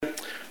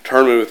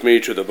turn with me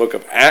to the book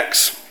of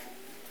Acts,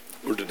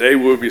 where today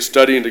we'll be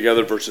studying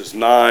together verses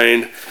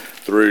 9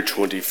 through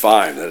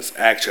 25. That is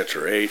Acts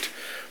chapter 8,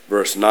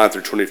 verse 9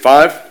 through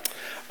 25.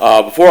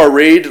 Before I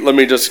read, let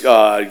me just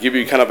give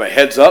you kind of a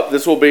heads up.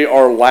 This will be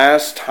our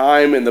last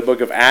time in the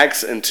book of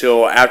Acts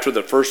until after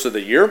the first of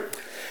the year.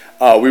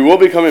 We will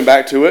be coming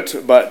back to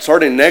it, but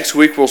starting next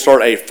week, we'll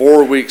start a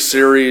 4-week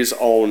series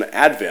on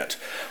Advent,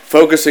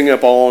 focusing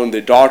upon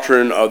the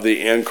doctrine of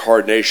the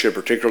incarnation,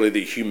 particularly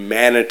the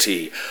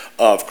humanity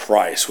of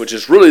Christ, which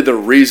is really the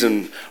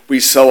reason we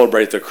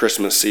celebrate the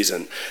Christmas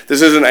season.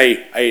 This isn't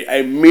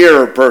a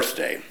mere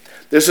birthday.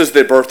 This is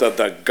the birth of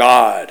the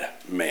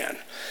God-man.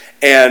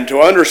 And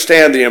to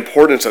understand the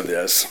importance of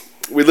this,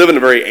 we live in a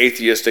very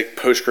atheistic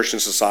post-Christian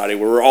society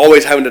where we're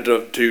always having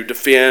to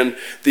defend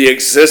the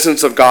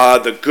existence of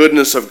God, the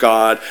goodness of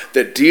God,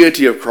 the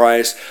deity of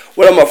Christ.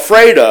 What I'm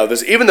afraid of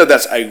is, even though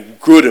that's a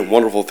good and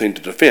wonderful thing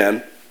to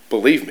defend,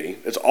 believe me,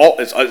 it's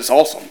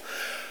awesome.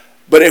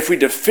 But if we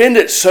defend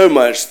it so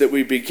much that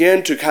we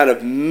begin to kind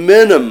of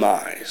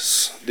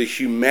minimize the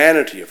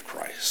humanity of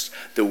Christ,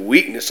 the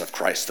weakness of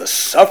Christ, the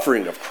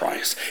suffering of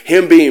Christ,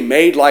 him being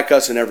made like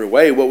us in every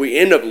way, what we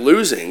end up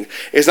losing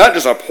is not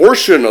just a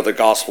portion of the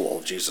gospel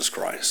of Jesus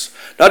Christ,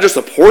 not just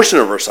a portion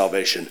of our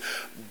salvation,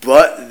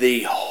 but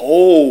the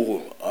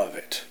whole of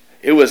it.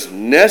 It was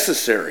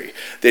necessary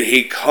that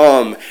he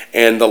come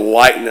in the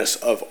likeness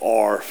of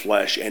our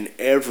flesh in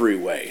every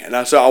way.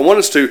 And so I want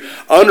us to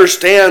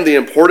understand the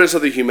importance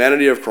of the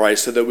humanity of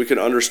Christ so that we can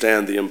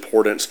understand the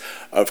importance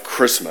of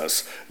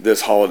Christmas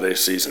this holiday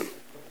season.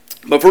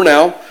 But for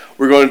now,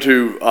 we will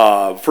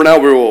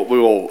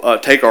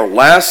take our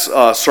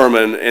last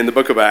sermon in the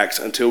book of Acts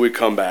until we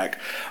come back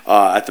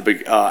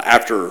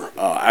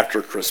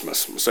after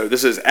Christmas. So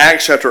this is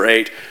Acts chapter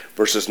 8,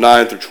 verses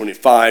 9 through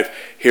 25.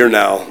 Hear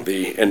now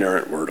the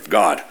inerrant word of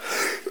God.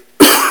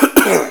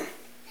 But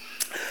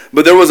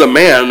there was a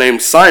man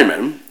named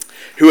Simon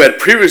who had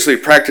previously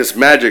practiced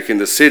magic in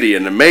the city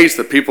and amazed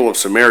the people of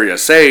Samaria,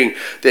 saying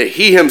that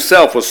he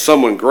himself was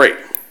someone great.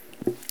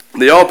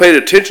 They all paid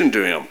attention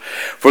to him,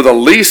 for the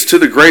least to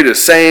the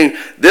greatest, saying,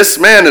 "This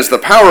man is the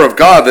power of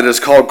God that is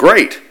called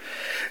great."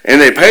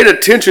 And they paid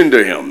attention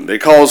to him,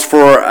 because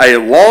for a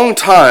long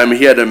time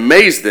he had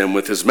amazed them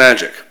with his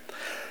magic.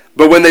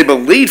 But when they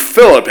believed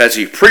Philip as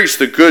he preached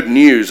the good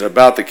news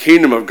about the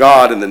kingdom of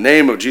God in the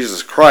name of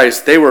Jesus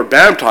Christ, they were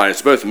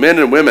baptized, both men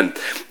and women.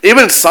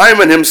 Even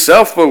Simon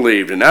himself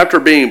believed, and after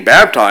being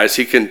baptized,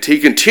 he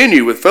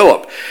continued with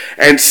Philip.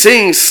 And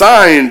seeing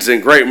signs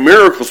and great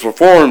miracles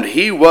performed,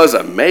 he was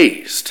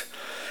amazed.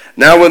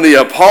 Now when the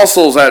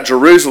apostles at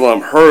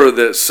Jerusalem heard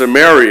that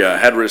Samaria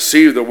had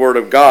received the word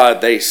of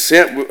God, they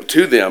sent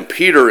to them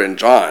Peter and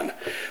John.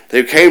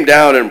 They came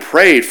down and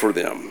prayed for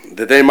them,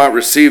 that they might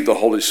receive the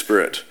Holy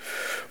Spirit.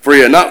 For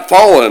he had not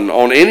fallen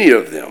on any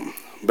of them,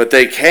 but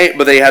they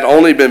had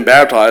only been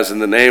baptized in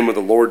the name of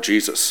the Lord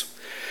Jesus.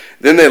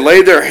 Then they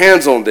laid their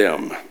hands on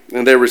them,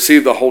 and they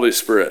received the Holy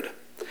Spirit.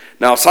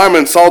 Now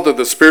Simon saw that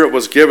the Spirit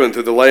was given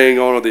through the laying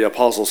on of the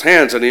apostles'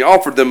 hands, and he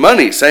offered them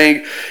money,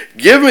 saying,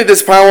 "Give me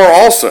this power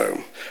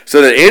also,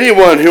 so that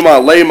anyone whom I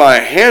lay my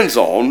hands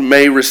on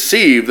may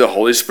receive the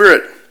Holy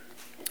Spirit."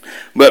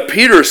 But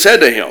Peter said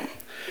to him,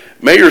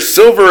 "May your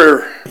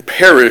silver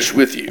perish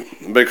with you,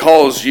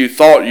 because you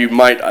thought you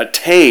might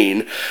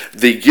attain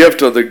the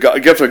gift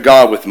of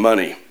God with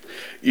money.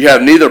 You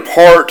have neither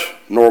part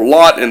nor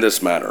lot in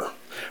this matter,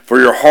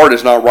 for your heart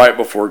is not right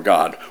before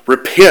God.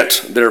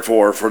 Repent,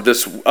 therefore,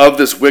 of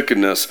this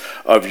wickedness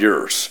of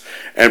yours,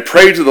 and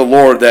pray to the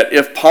Lord that,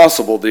 if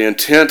possible, the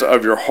intent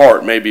of your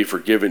heart may be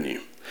forgiven you.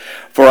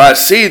 For I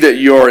see that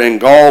you are in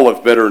gall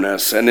of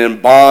bitterness and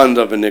in bond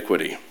of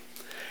iniquity."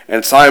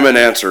 And Simon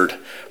answered,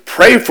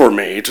 "Pray for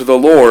me to the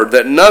Lord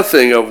that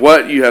nothing of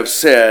what you have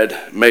said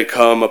may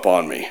come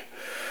upon me."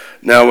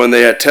 Now when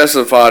they had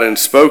testified and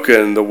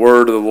spoken the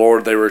word of the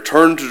Lord, they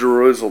returned to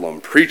Jerusalem,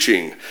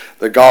 preaching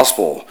the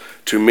gospel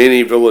to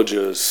many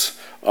villages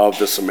of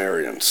the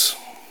Samaritans.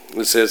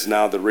 This is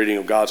now the reading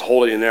of God's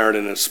holy, inerrant,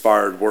 and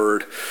inspired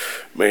word.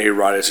 May he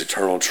write his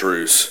eternal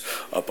truths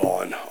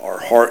upon our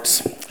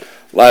hearts.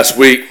 Last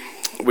week,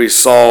 we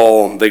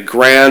saw the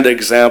grand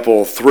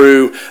example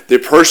through the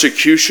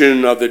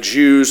persecution of the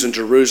Jews in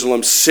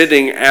Jerusalem,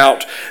 sitting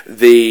out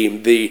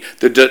the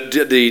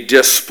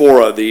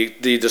diaspora, the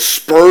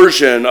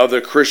dispersion of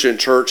the Christian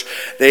church.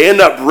 They end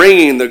up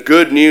bringing the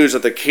good news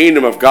of the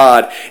kingdom of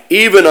God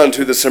even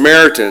unto the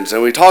Samaritans.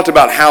 And we talked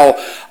about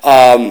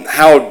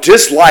how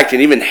disliked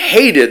and even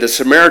hated the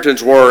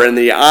Samaritans were in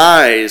the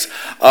eyes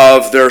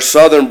of their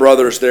southern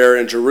brothers there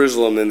in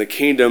Jerusalem in the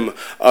kingdom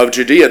of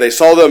Judea. They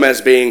saw them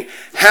as being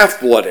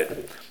half-blooded,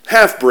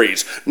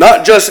 half-breeds,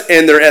 not just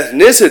in their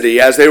ethnicity,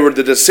 as they were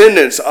the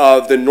descendants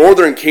of the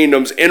northern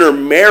kingdoms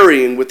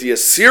intermarrying with the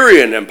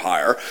Assyrian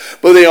Empire,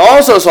 but they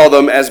also saw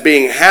them as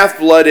being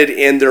half-blooded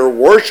in their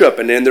worship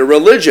and in their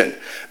religion.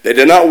 They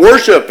did not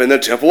worship in the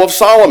Temple of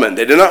Solomon.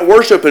 They did not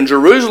worship in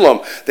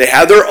Jerusalem. They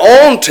had their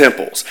own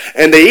temples,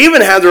 and they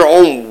even had their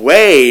own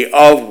way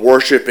of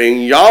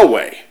worshiping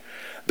Yahweh.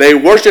 They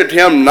worshiped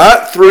him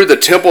not through the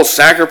temple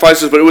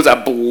sacrifices, but it was a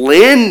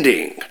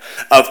blending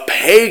of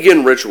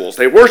pagan rituals.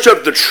 They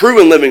worshiped the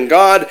true and living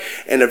God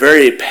in a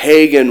very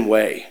pagan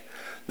way.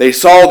 They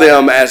saw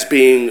them as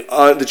being,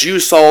 the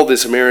Jews saw the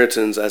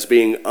Samaritans as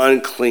being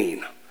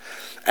unclean,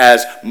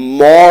 as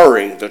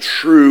marring the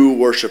true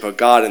worship of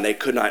God, and they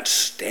could not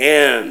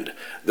stand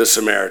the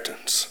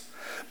Samaritans.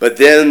 But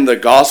then the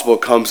gospel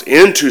comes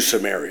into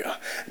Samaria.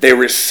 They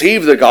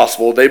receive the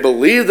gospel. They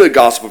believe the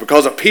gospel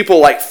because of people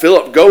like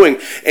Philip going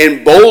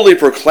and boldly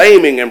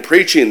proclaiming and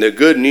preaching the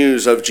good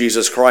news of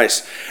Jesus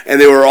Christ. And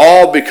they were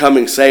all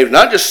becoming saved.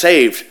 Not just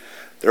saved,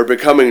 they're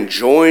becoming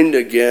joined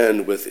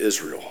again with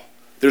Israel.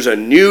 There's a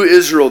new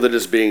Israel that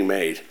is being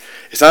made.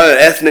 It's not an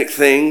ethnic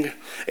thing.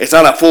 It's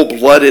not a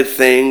full-blooded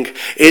thing.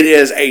 It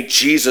is a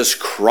Jesus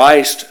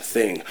Christ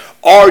thing.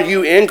 Are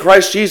you in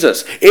Christ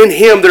Jesus? In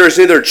him there is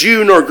neither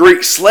Jew nor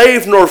Greek,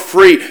 slave nor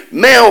free,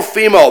 male,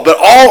 female, but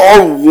all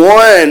are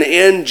one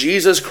in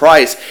Jesus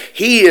Christ.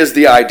 He is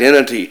the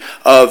identity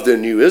of the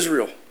new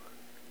Israel.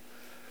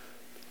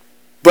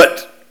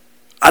 But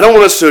I don't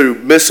want us to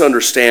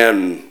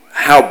misunderstand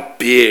how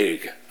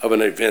big of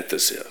an event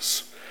this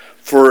is.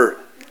 For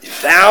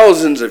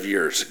thousands of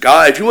years,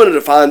 God, if you wanted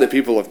to find the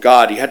people of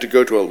God, you had to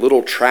go to a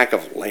little tract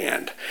of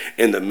land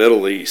in the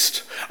Middle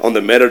East on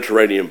the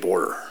Mediterranean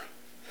border.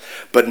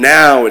 But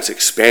now it's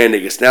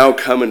expanding. It's now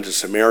coming to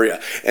Samaria.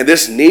 And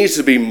this needs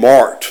to be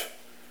marked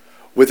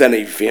with an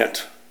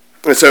event.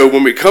 And so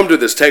when we come to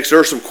this text, there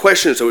are some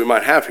questions that we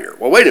might have here.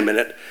 Well, wait a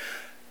minute.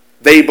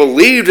 They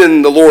believed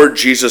in the Lord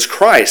Jesus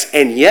Christ,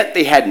 and yet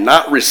they had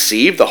not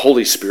received the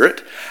Holy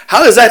Spirit.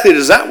 How exactly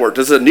does that work?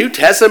 Does the New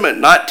Testament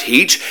not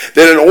teach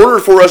that in order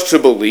for us to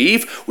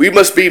believe, we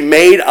must be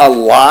made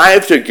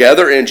alive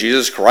together in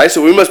Jesus Christ,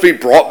 and we must be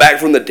brought back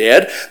from the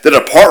dead, that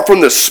apart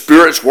from the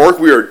Spirit's work,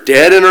 we are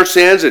dead in our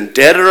sins and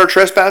dead in our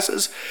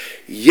trespasses?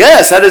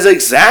 Yes, that is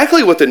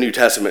exactly what the New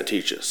Testament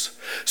teaches.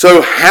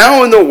 So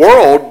how in the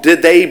world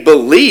did they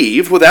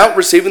believe without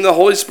receiving the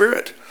Holy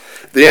Spirit?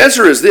 The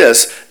answer is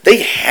this: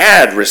 they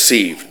had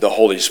received the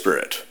Holy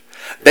Spirit.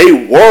 They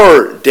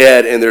were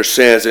dead in their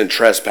sins and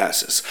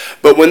trespasses.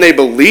 But when they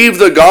believed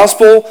the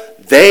gospel,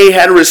 they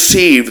had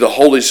received the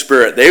Holy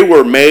Spirit. They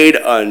were made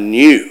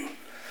anew.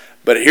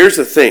 But here's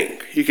the thing.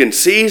 You can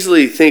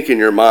easily think in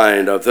your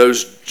mind of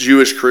those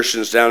Jewish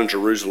Christians down in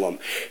Jerusalem,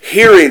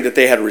 hearing that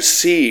they had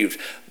received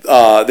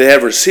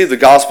the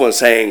gospel and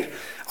saying,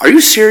 "Are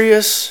you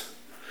serious?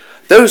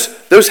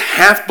 Those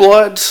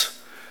half-bloods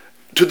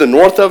to the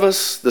north of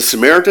us, the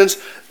Samaritans,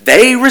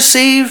 they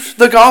received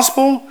the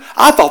gospel?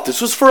 I thought this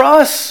was for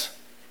us."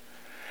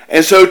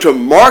 And so to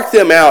mark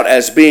them out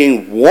as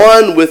being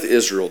one with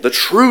Israel, the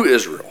true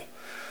Israel,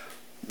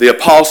 the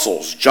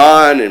apostles,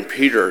 John and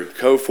Peter,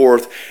 go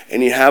forth,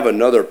 and you have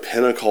another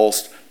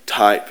Pentecost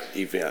type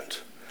event.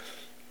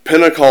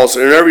 Pentecost,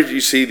 whenever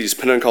you see these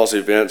Pentecost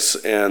events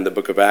in the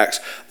book of Acts,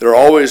 they're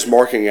always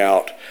marking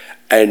out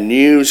a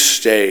new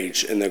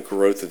stage in the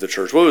growth of the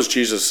church. What was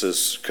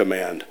Jesus'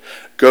 command?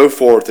 Go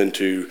forth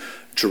into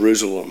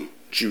Jerusalem,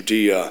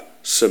 Judea,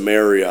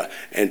 Samaria,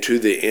 and to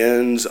the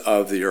ends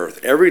of the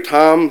earth. Every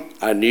time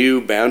a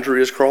new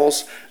boundary is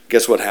crossed,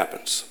 guess what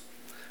happens?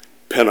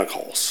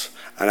 Pentecost,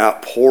 an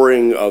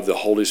outpouring of the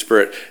Holy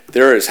Spirit.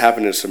 There is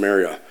happening in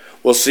Samaria.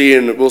 We'll see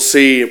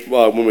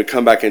when we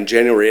come back in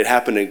January, it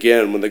happened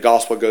again when the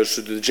gospel goes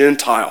to the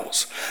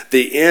Gentiles,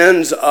 the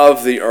ends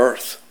of the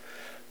earth.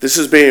 This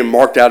is being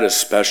marked out as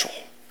special.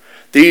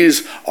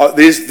 These are,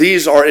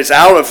 it's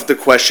out of the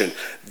question.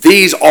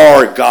 These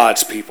are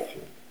God's people.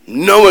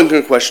 No one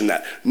can question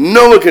that.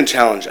 No one can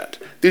challenge that.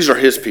 These are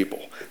his people.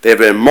 They have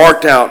been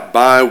marked out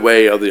by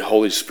way of the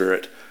Holy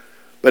Spirit.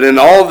 But in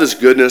all of this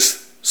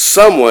goodness,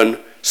 someone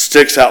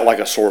sticks out like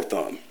a sore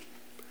thumb.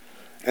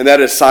 And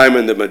that is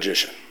Simon the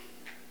magician.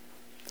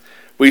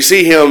 We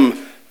see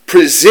him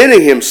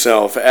presenting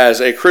himself as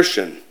a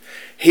Christian.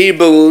 He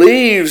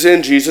believes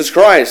in Jesus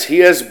Christ.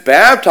 He is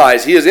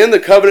baptized. He is in the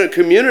covenant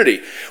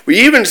community. We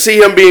even see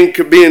him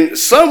being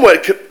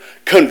somewhat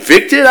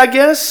convicted, I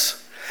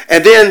guess,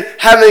 and then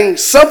having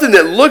something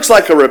that looks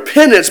like a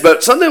repentance,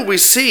 but something we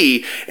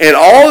see in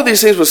all of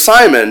these things with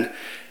Simon,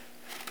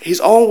 he's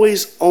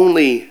always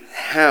only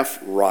half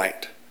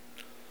right.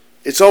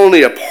 It's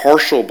only a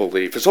partial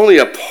belief. It's only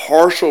a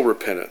partial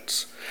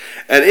repentance.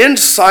 And in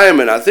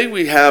Simon, I think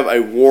we have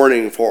a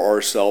warning for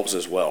ourselves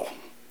as well.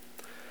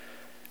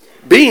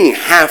 Being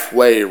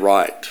halfway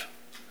right,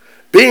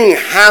 being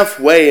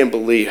halfway in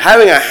belief,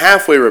 having a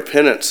halfway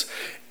repentance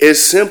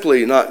is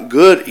simply not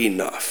good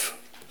enough.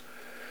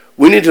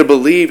 We need to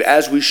believe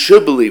as we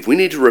should believe. We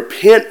need to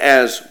repent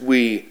as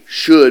we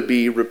should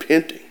be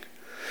repenting.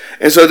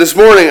 And so this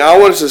morning, I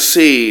want us to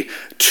see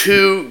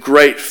two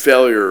great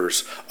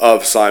failures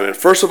of Simon.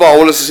 First of all, I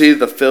want us to see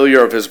the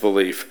failure of his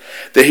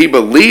belief, that he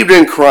believed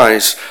in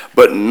Christ,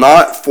 but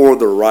not for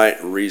the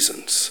right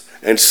reasons.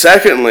 And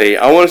secondly,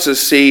 I want us to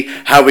see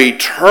how he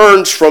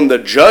turns from the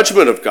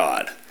judgment of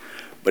God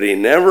but he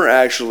never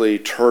actually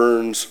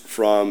turns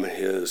from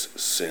his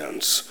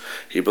sins.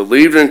 He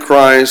believed in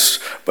Christ,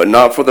 but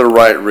not for the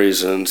right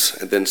reasons.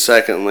 And then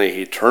secondly,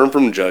 he turned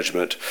from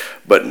judgment,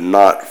 but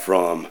not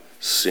from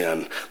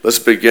sin. Let's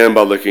begin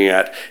by looking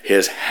at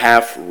his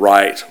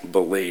half-right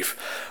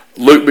belief.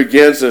 Luke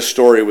begins this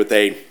story with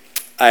a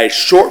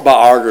short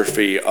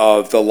biography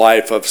of the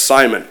life of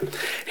Simon.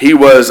 He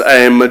was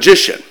a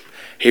magician.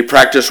 He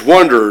practiced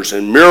wonders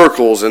and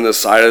miracles in the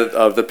sight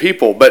of the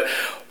people. But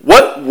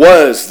what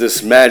was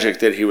this magic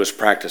that he was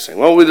practicing?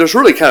 Well, there's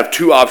really kind of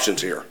two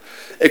options here.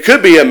 It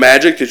could be a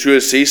magic that you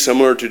would see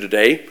similar to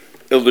today,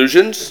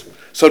 illusions,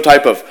 some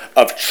type of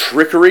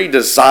trickery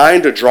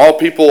designed to draw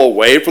people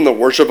away from the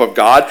worship of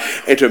God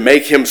and to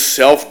make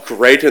himself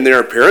great in their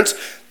appearance.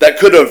 That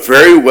could have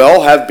very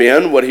well have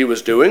been what he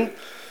was doing.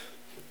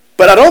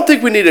 But I don't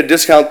think we need to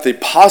discount the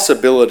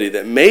possibility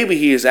that maybe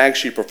he is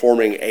actually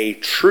performing a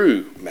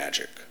true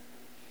magic.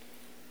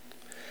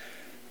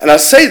 And I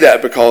say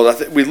that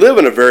because we live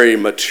in a very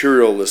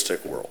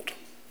materialistic world.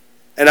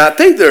 And I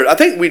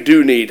think we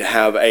do need to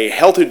have a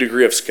healthy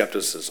degree of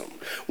skepticism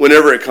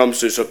whenever it comes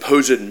to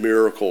supposed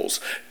miracles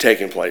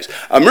taking place.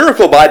 A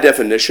miracle, by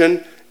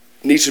definition,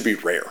 needs to be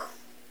rare.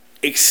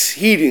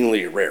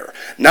 Exceedingly rare.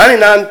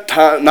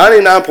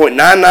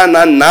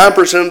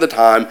 99.9999% of the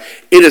time,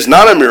 it is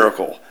not a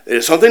miracle. It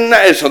is something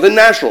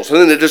natural,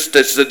 something that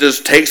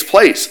just takes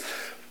place.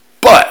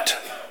 But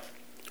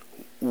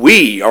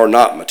we are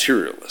not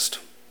materialist.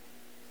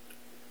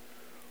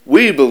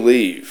 We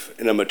believe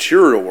in a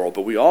material world,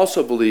 but we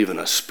also believe in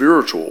a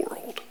spiritual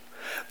world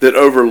that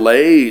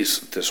overlays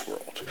this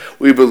world.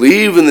 We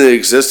believe in the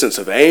existence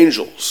of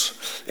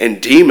angels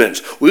and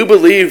demons.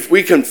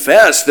 We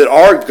confess that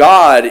our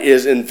God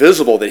is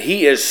invisible, that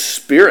he is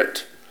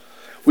spirit.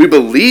 We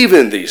believe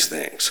in these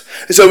things.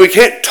 And so we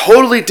can't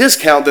totally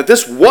discount that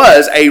this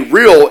was a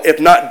real, if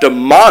not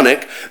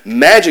demonic,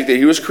 magic that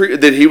he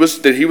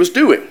was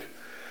doing.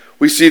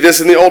 We see this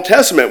in the Old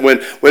Testament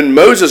when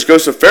Moses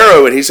goes to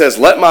Pharaoh and he says,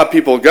 "Let my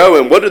people go."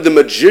 And what did the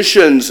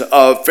magicians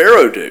of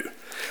Pharaoh do?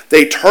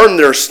 They turned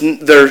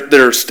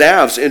their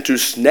staffs into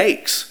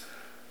snakes.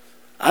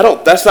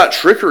 That's not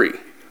trickery.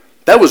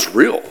 That was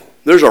real.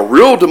 There's a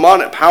real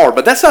demonic power,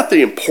 but that's not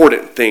the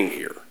important thing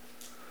here.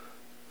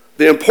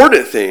 The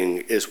important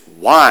thing is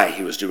why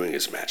he was doing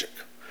his magic.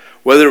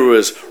 Whether it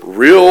was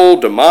real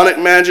demonic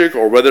magic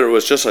or whether it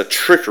was just a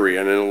trickery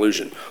and an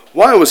illusion.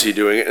 Why was he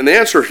doing it? And the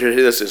answer to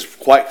this is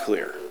quite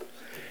clear.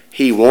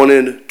 He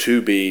wanted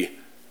to be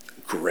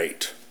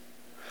great.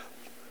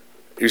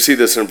 You see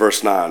this in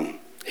verse 9.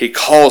 He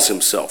calls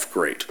himself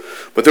great.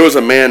 But there was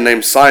a man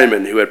named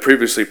Simon who had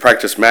previously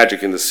practiced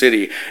magic in the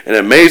city and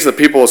amazed the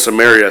people of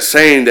Samaria,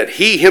 saying that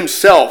he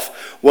himself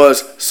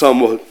was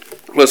someone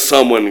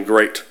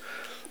great.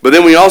 But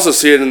then we also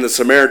see it in the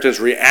Samaritans'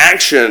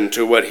 reaction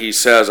to what he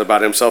says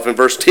about himself in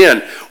verse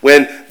 10,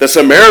 when the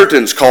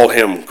Samaritans called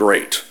him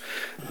great.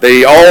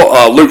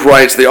 Luke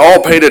writes, they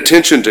all paid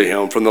attention to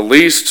him, from the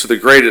least to the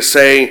greatest,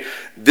 saying,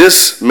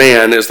 "This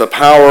man is the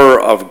power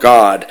of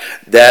God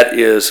that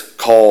is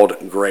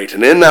called great."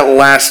 And in that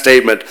last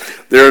statement,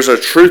 there's a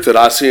truth that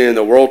I see in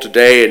the world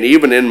today and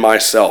even in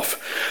myself.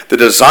 The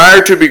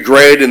desire to be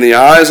great in the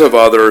eyes of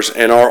others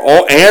and our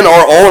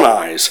own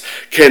eyes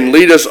can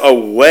lead us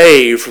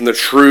away from the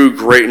true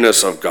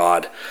greatness of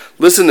God.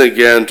 Listen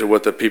again to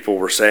what the people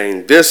were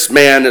saying. This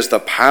man is the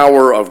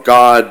power of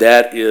God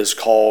that is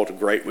called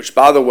great, which,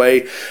 by the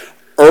way,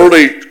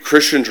 early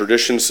Christian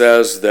tradition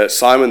says that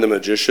Simon the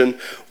magician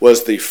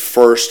was the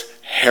first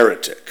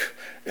heretic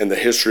in the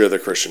history of the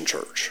Christian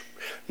church.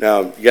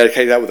 Now, you got to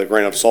take that with a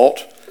grain of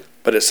salt,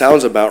 but it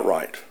sounds about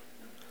right.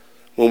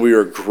 When we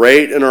are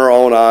great in our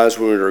own eyes,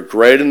 when we are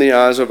great in the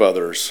eyes of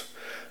others,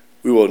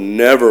 we will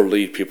never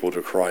lead people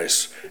to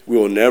Christ. We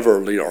will never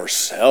lead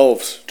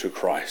ourselves to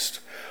Christ.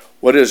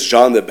 What does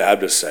John the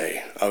Baptist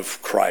say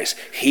of Christ?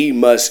 He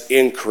must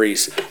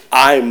increase,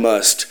 I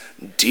must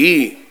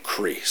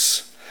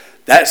decrease.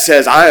 That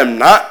says I am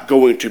not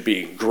going to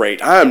be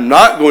great. I am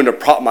not going to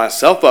prop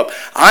myself up.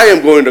 I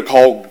am going to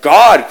call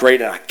God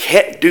great, and I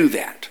can't do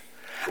that.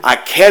 I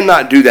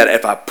cannot do that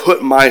if I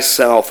put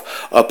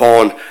myself up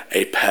on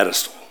a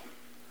pedestal.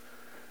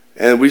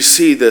 And we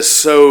see this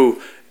so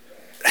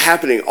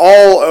happening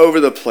all over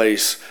the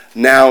place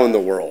now in the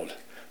world.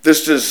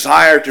 This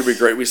desire to be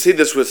great. We see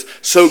this with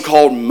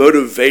so-called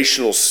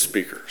motivational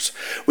speakers.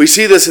 We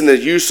see this in the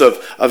use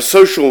of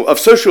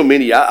social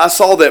media. I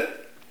saw that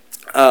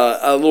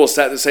a little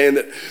stat that's saying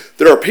that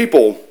there are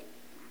people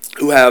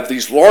who have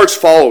these large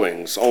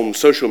followings on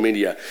social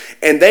media,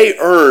 and they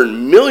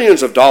earn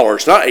millions of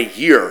dollars, not a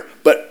year,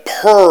 but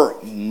per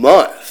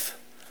month.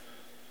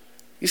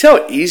 You see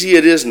how easy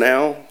it is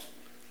now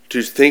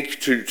to think,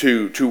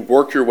 to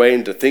work your way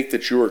and to think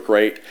that you are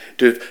great,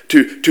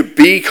 to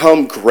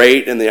become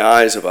great in the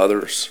eyes of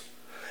others.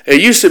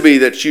 It used to be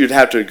that you'd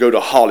have to go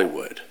to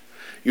Hollywood.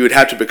 You would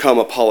have to become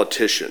a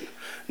politician.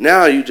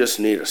 Now you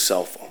just need a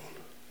cell phone.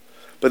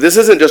 But this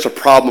isn't just a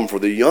problem for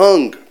the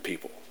young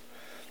people.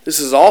 This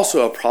is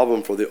also a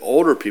problem for the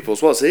older people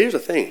as well. So here's the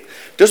thing.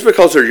 Just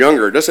because they're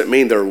younger doesn't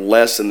mean they're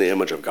less in the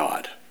image of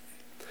God.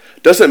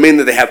 Doesn't mean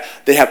that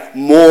they have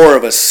more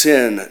of a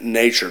sin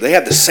nature. They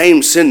have the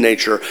same sin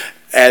nature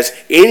as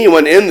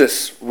anyone in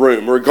this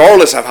room,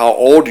 regardless of how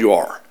old you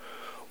are.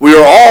 We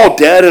are all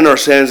dead in our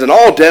sins and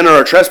all dead in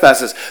our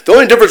trespasses. The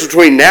only difference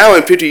between now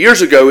and 50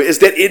 years ago is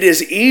that it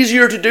is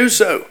easier to do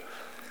so.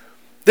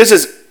 This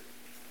is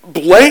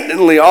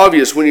blatantly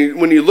obvious when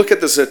you look at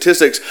the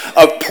statistics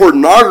of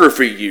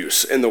pornography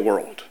use in the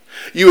world.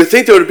 You would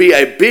think there would be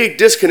a big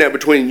disconnect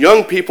between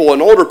young people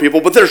and older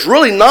people, but there's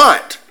really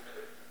not.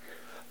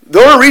 The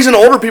only reason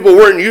older people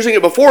weren't using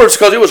it before is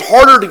because it was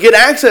harder to get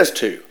access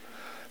to.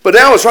 But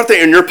now it's right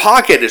there in your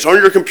pocket. It's on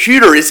your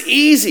computer. It's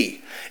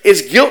easy.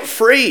 It's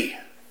guilt-free.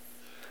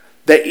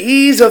 The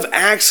ease of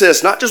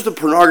access, not just the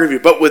pornography,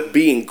 but with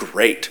being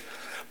great,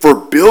 for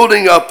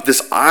building up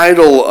this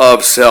idol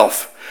of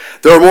self.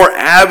 There are more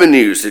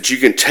avenues that you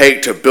can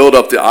take to build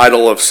up the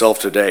idol of self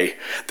today.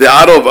 The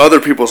idol of other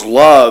people's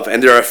love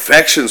and their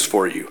affections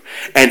for you,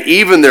 and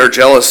even their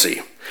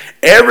jealousy.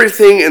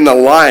 Everything in the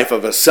life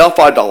of a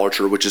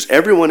self-idolater, which is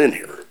everyone in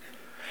here,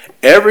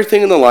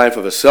 everything in the life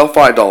of a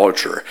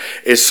self-idolater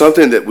is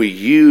something that we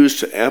use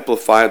to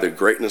amplify the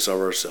greatness of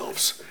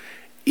ourselves,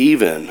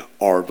 even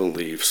our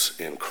beliefs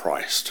in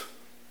Christ.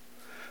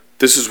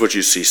 This is what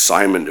you see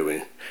Simon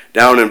doing.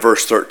 Down in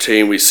verse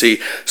 13, we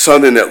see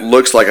something that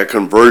looks like a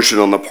conversion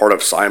on the part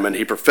of Simon.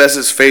 He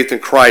professes faith in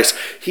Christ.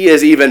 He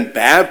is even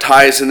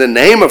baptized in the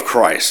name of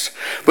Christ.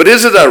 But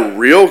is it a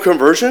real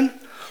conversion?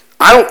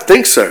 I don't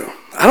think so.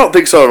 I don't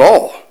think so at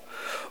all.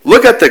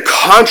 Look at the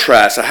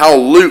contrast of how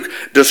Luke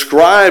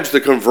describes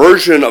the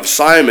conversion of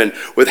Simon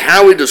with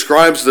how he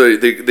describes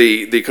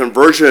the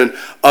conversion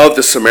of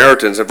the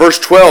Samaritans. In verse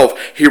 12,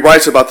 he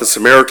writes about the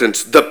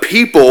Samaritans. The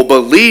people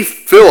believed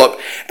Philip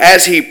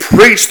as he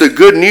preached the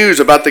good news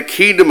about the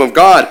kingdom of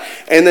God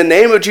in the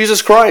name of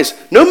Jesus Christ.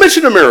 No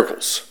mention of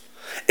miracles.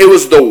 It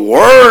was the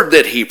word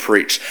that he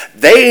preached.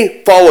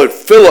 They followed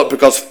Philip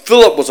because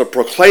Philip was a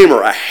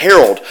proclaimer, a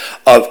herald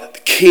of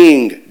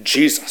King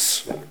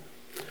Jesus.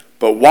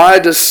 But why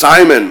does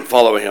Simon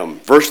follow him?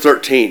 Verse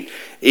 13,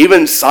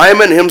 even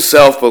Simon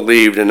himself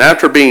believed, and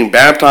after being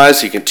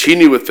baptized, he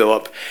continued with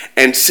Philip,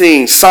 and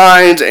seeing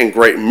signs and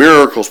great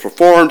miracles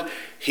performed,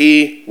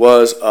 he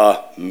was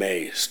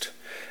amazed.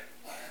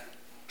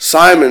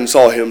 Simon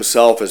saw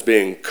himself as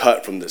being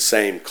cut from the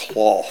same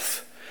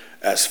cloth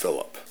as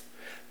Philip.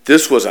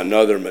 This was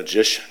another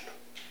magician.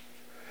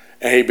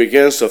 And he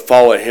begins to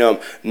follow him,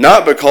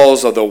 not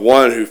because of the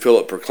one who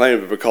Philip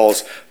proclaimed, but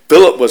because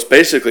Philip was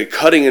basically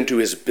cutting into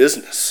his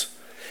business.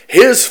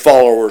 His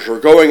followers were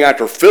going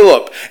after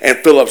Philip and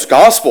Philip's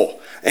gospel.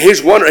 And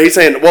he's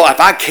saying, well, if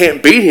I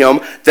can't beat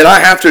him, then I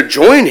have to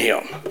join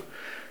him.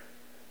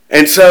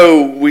 And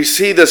so we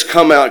see this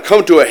come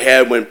to a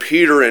head when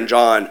Peter and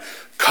John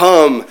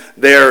come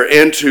there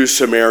into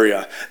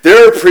Samaria.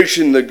 They're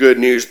preaching the good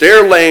news.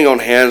 They're laying on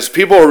hands.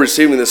 People are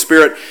receiving the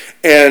Spirit.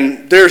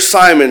 And there's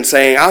Simon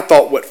saying, I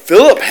thought what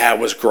Philip had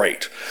was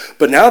great.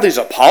 But now these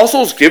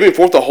apostles giving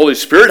forth the Holy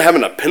Spirit,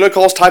 having a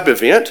Pentecost type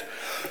event,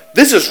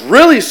 this is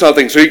really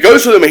something. So he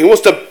goes to them and he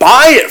wants to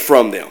buy it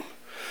from them.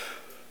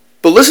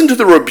 But listen to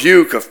the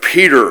rebuke of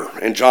Peter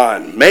and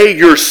John. May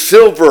your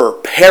silver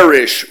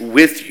perish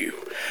with you,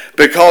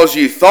 because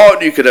you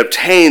thought you could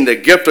obtain the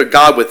gift of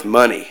God with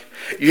money.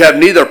 You have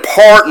neither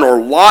part nor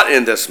lot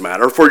in this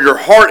matter, for your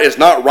heart is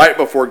not right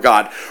before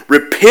God.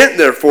 Repent,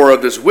 therefore,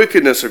 of this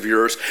wickedness of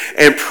yours,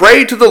 and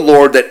pray to the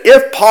Lord that,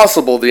 if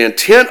possible, the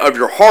intent of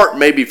your heart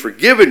may be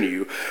forgiven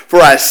you.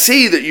 For I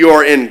see that you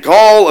are in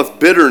gall of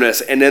bitterness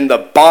and in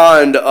the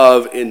bond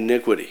of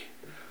iniquity.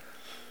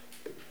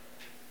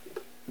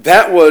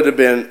 That would have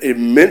been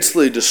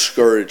immensely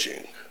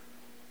discouraging,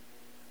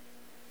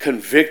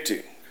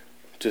 convicting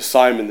to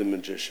Simon the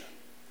magician.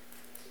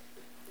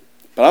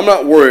 But I'm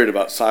not worried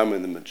about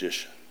Simon the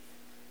magician.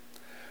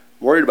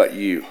 I'm worried about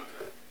you.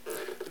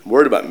 I'm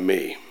worried about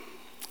me.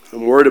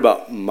 I'm worried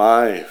about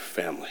my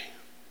family.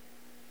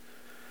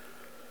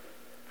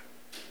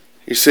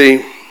 You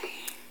see,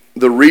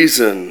 the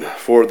reason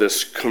for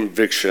this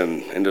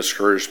conviction and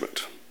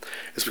discouragement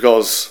is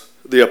because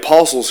the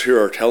apostles here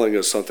are telling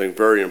us something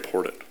very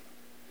important.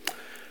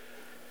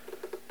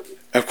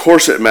 Of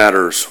course it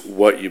matters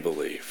what you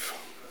believe.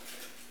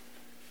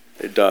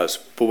 It does.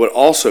 But what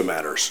also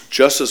matters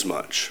just as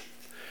much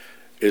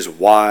is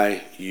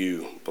why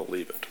you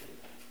believe it.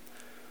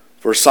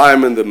 For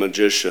Simon the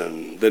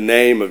magician, the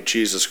name of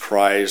Jesus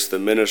Christ, the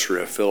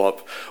ministry of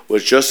Philip,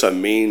 was just a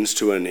means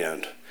to an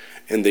end.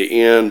 And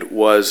the end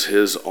was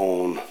his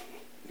own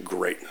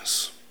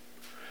greatness.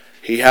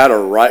 He had a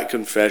right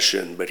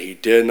confession, but he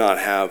did not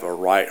have a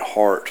right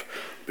heart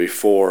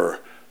before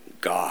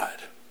God.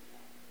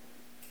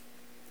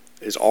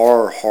 Is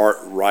our heart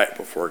right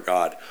before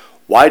God?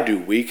 Why do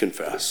we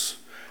confess?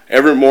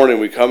 Every morning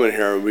we come in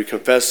here and we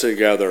confess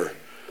together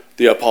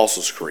the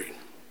Apostles' Creed,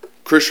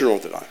 Christian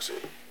Orthodoxy.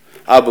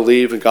 I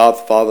believe in God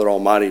the Father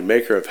Almighty,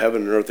 maker of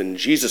heaven and earth, and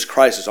Jesus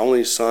Christ, his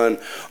only Son,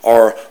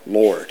 our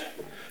Lord.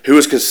 who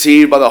was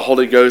conceived by the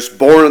Holy Ghost,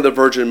 born of the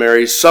Virgin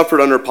Mary,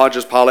 suffered under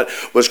Pontius Pilate,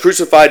 was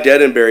crucified,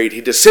 dead, and buried. He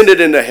descended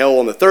into hell.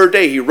 On the third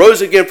day he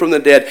rose again from the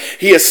dead.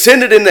 He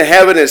ascended into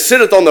heaven and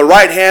sitteth on the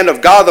right hand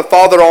of God the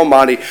Father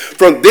Almighty.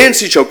 From thence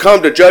he shall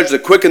come to judge the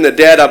quick and the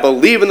dead. I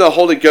believe in the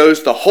Holy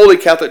Ghost, the Holy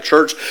Catholic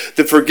Church,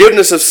 the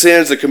forgiveness of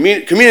sins, the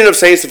communion of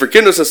saints, the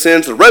forgiveness of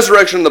sins, the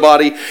resurrection of the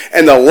body,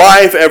 and the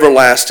life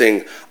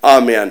everlasting.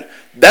 Amen.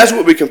 That's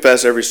what we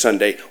confess every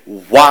Sunday.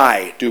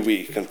 Why do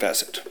we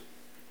confess it?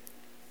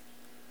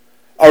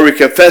 Are we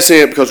confessing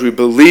it because we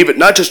believe it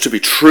not just to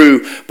be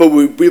true, but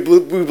we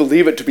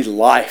believe it to be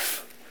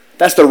life?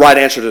 That's the right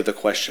answer to the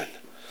question.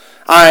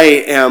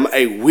 I am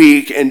a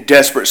weak and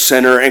desperate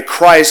sinner, and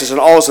Christ is an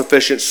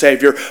all-sufficient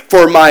Savior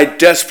for my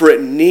desperate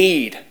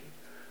need.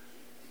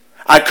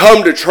 I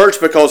come to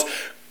church because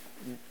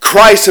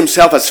Christ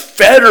himself has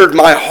fettered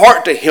my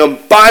heart to him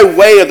by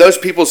way of those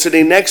people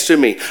sitting next to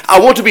me. I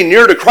want to be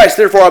near to Christ,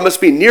 therefore I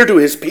must be near to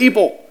his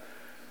people.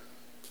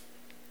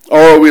 Or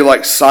are we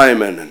like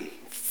Simon and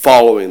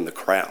following the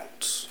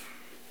crowds?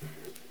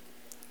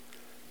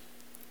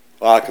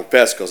 Well, I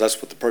confess because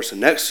that's what the person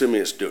next to me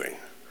is doing.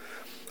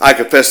 I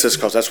confess this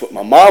because that's what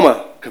my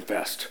mama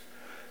confessed.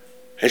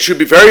 And she'd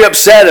be very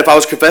upset if I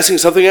was confessing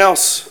something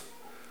else.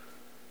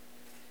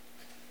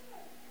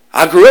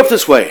 I grew up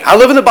this way. I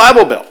live in the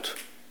Bible Belt.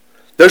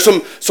 There's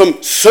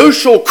some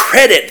social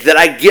credit that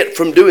I get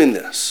from doing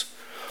this.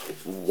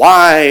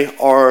 Why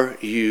are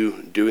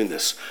you doing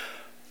this?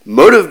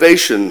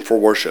 Motivation for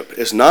worship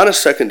is not a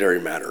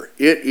secondary matter.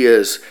 It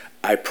is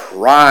a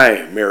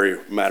primary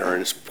matter,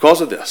 and it's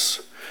because of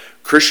this.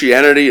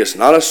 Christianity is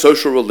not a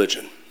social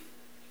religion.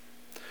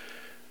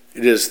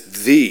 It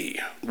is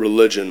the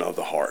religion of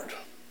the heart.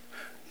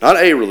 Not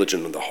a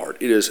religion of the heart.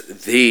 It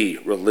is the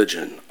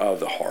religion of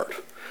the heart.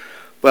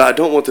 But I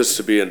don't want this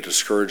to be a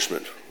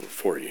discouragement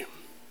for you.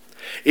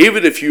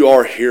 Even if you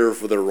are here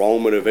for the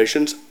wrong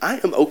motivations, I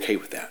am okay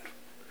with that.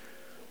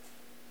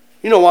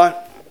 You know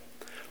why?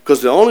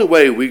 Because the only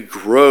way we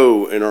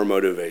grow in our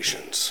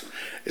motivations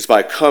is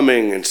by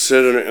coming and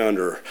sitting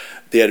under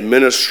the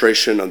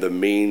administration of the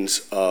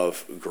means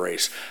of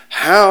grace.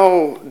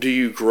 How do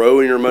you grow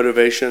in your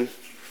motivation?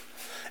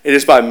 It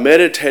is by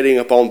meditating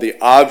upon the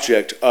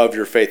object of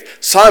your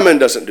faith. Simon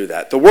doesn't do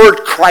that. The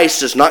word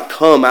Christ does not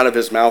come out of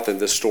his mouth in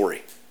this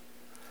story.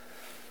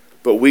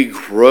 But we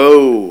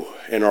grow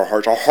in our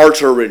hearts. Our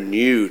hearts are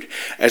renewed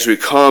as we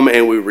come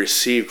and we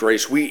receive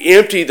grace. We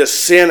empty the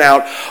sin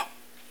out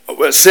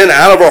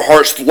of our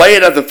hearts, lay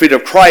it at the feet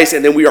of Christ,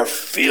 and then we are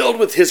filled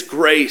with his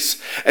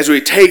grace as we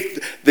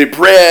take the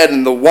bread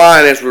and the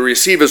wine, as we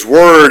receive his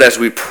word, as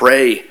we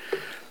pray.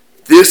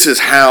 This is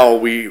how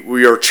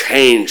we are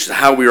changed,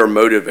 how we are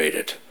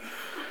motivated.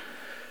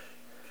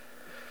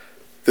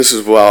 This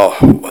is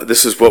what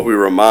we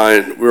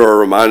are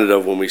reminded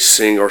of when we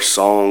sing our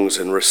songs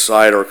and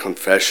recite our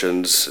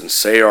confessions and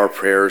say our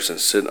prayers and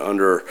sit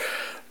under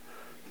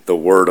the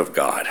word of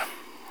God.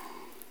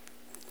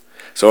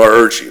 So I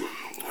urge you,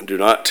 do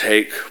not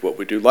take what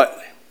we do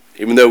lightly,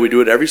 even though we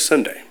do it every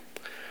Sunday.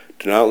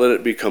 Do not let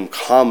it become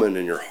common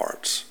in your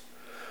hearts,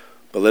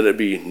 but let it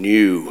be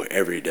new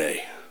every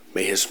day.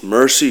 May his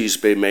mercies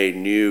be made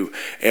new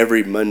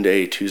every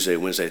Monday, Tuesday,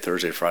 Wednesday,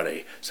 Thursday,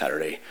 Friday,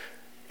 Saturday,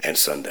 and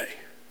Sunday.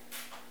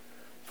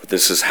 But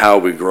this is how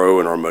we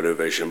grow in our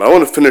motivation. But I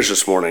want to finish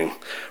this morning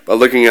by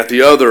looking at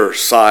the other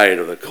side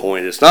of the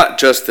coin. It's not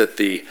just that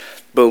the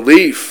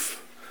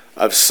belief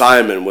of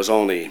Simon was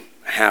only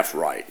half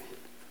right.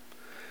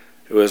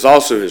 It was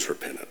also his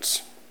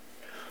repentance.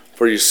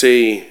 For you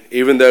see,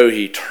 even though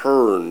he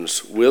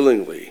turns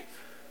willingly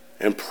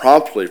and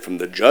promptly from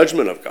the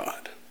judgment of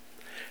God,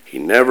 he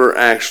never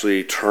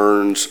actually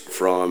turns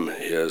from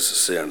his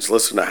sins.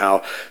 Listen to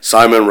how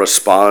Simon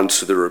responds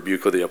to the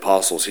rebuke of the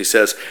apostles. He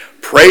says,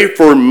 "Pray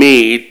for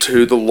me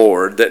to the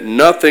Lord that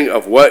nothing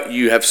of what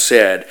you have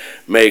said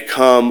may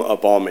come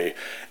upon me."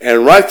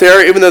 And right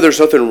there, even though there's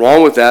nothing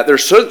wrong with that, there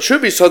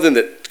should be something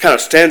that kind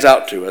of stands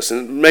out to us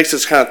and makes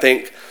us kind of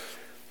think,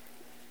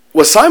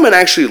 was Simon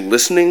actually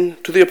listening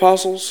to the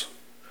apostles?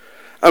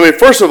 I mean,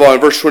 first of all,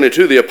 in verse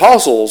 22, the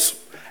apostles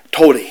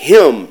told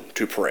him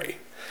to pray.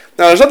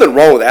 Now, there's nothing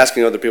wrong with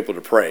asking other people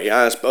to pray.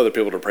 I ask other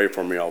people to pray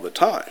for me all the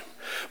time.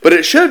 But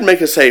it should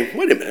make us say,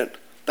 wait a minute,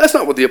 that's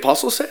not what the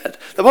apostle said.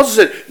 The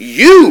apostle said,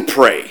 you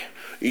pray.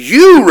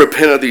 You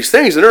repent of these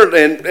things.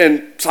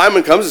 And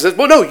Simon comes and says,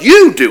 well, no,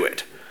 you do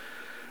it.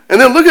 And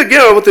then look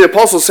again at what the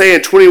apostles say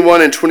in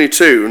 21 and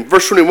 22. In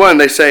verse 21,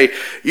 they say,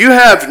 you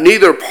have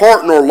neither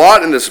part nor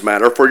lot in this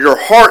matter, for your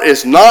heart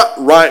is not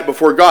right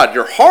before God.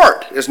 Your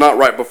heart is not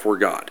right before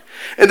God.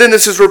 And then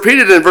this is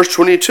repeated in verse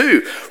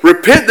 22.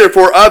 Repent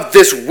therefore of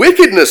this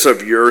wickedness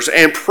of yours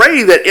and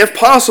pray that if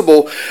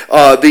possible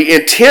the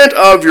intent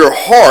of your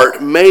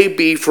heart may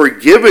be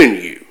forgiven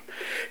you.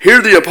 Here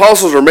the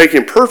apostles are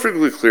making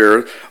perfectly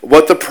clear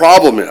what the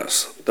problem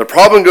is. The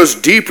problem goes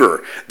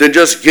deeper than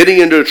just getting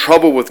into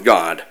trouble with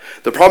God.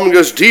 The problem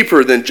goes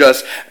deeper than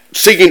just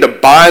seeking to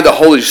buy the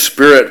Holy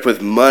Spirit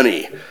with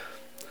money.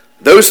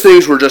 Those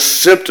things were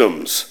just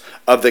symptoms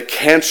of the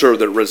cancer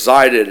that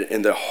resided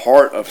in the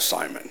heart of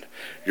Simon.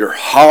 your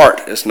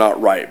heart is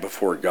not right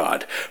before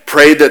God.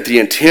 Pray that the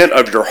intent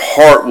of your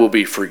heart will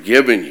be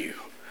forgiven you.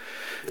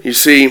 You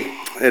see,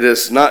 it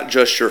is not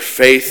just your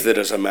faith that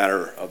is a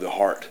matter of the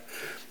heart.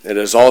 It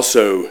is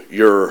also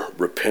your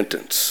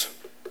repentance.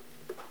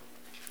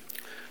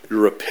 Your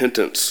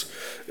repentance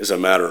is a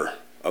matter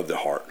of the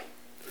heart.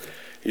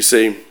 You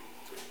see,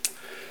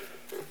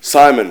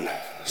 Simon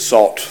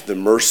sought the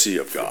mercy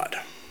of God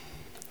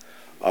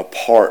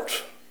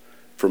apart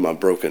from a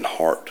broken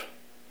heart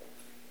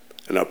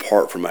and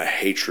apart from a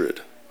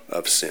hatred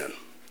of sin.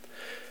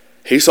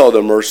 He saw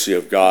the mercy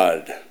of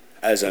God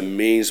as a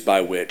means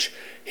by which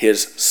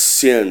his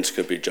sins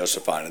could be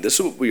justified. And this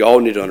is what we all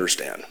need to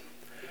understand.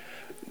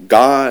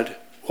 God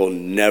will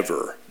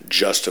never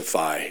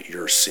justify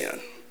your sin.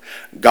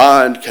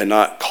 God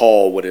cannot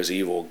call what is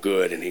evil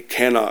good, and he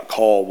cannot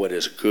call what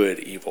is good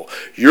evil.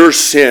 Your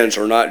sins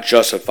are not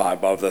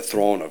justified by the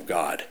throne of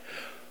God.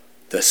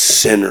 The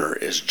sinner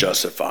is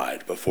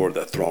justified before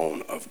the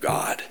throne of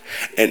God.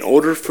 In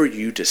order for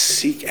you to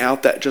seek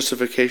out that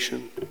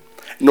justification,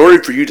 in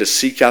order for you to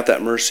seek out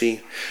that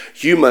mercy,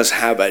 you must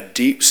have a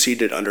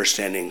deep-seated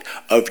understanding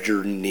of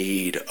your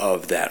need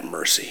of that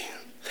mercy.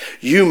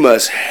 You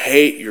must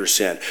hate your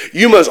sin.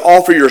 You must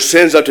offer your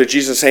sins up to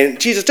Jesus, saying,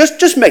 Jesus,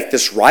 just make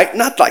this right.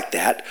 Not like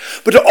that.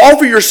 But to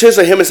offer your sins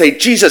to him and say,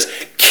 Jesus,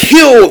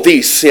 kill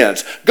these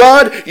sins.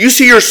 God, you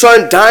see your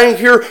son dying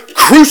here?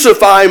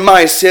 Crucify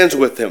my sins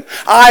with him.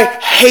 I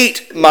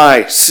hate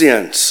my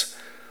sins.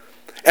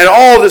 And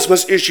all of this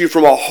must issue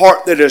from a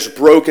heart that is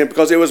broken,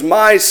 because it was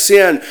my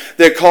sin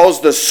that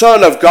caused the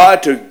Son of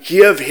God to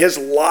give his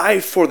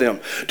life for them,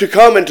 to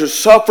come and to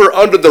suffer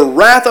under the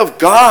wrath of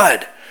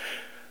God.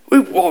 We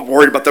weren't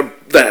worried about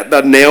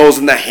the nails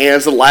in the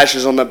hands, the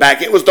lashes on the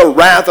back. It was the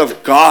wrath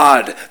of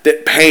God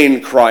that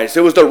pained Christ.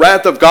 It was the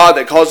wrath of God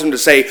that caused him to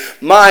say,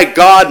 my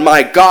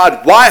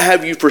God, why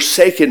have you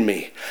forsaken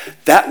me?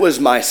 That was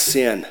my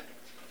sin.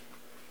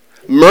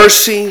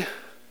 Mercy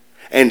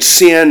and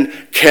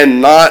sin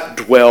cannot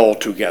dwell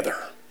together.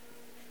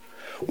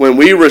 When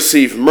we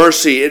receive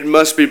mercy, it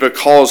must be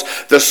because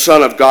the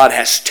Son of God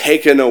has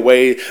taken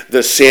away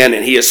the sin,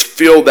 and he has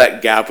filled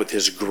that gap with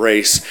his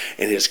grace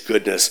and his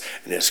goodness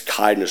and his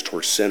kindness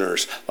towards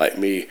sinners like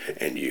me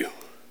and you.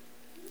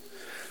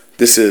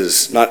 This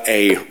is not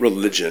a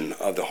religion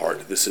of the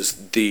heart. This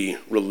is the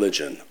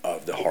religion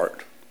of the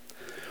heart.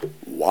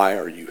 Why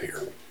are you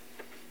here?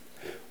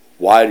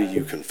 Why do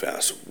you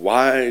confess?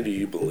 Why do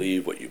you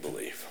believe what you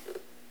believe?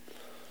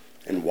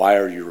 And why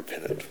are you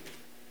repentant?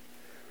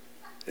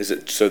 Is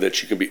it so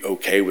that you can be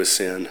okay with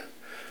sin?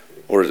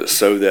 Or is it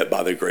so that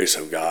by the grace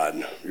of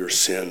God, your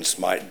sins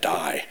might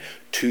die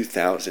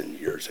 2,000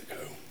 years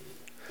ago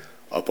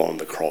upon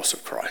the cross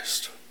of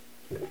Christ?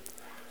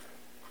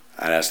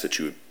 I'd ask that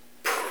you would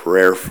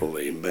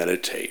prayerfully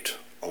meditate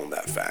on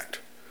that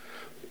fact.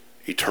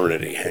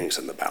 Eternity hangs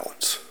in the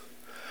balance.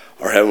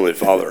 Our Heavenly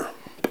Father,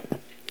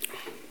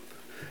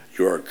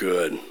 you are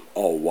good,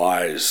 all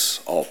wise,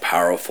 all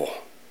powerful.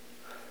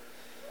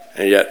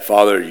 And yet,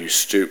 Father, you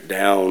stoop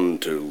down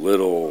to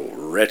little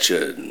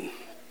wretched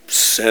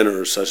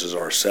sinners such as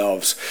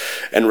ourselves.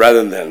 And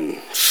rather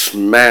than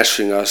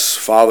smashing us,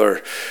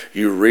 Father,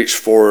 you reach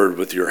forward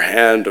with your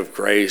hand of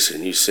grace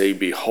and you say,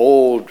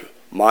 behold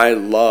my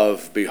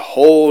love,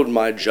 behold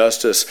my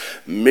justice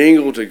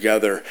mingled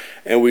together.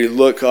 And we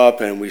look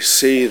up and we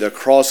see the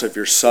cross of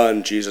your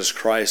Son, Jesus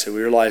Christ, and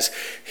we realize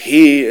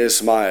he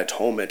is my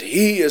atonement.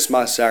 He is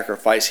my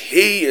sacrifice.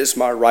 He is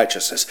my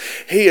righteousness.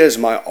 He is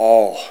my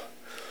all.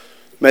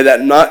 May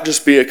that not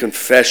just be a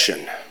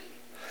confession,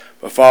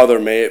 but Father,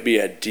 may it be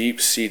a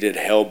deep-seated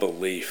held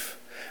belief.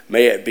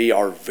 May it be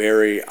our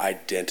very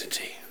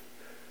identity.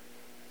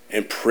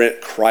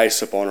 Imprint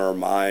Christ upon our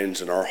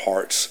minds and our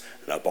hearts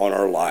and upon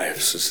our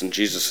lives. It's in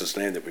Jesus'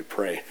 name that we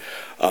pray.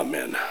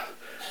 Amen.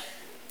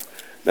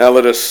 Now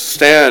let us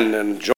stand and join.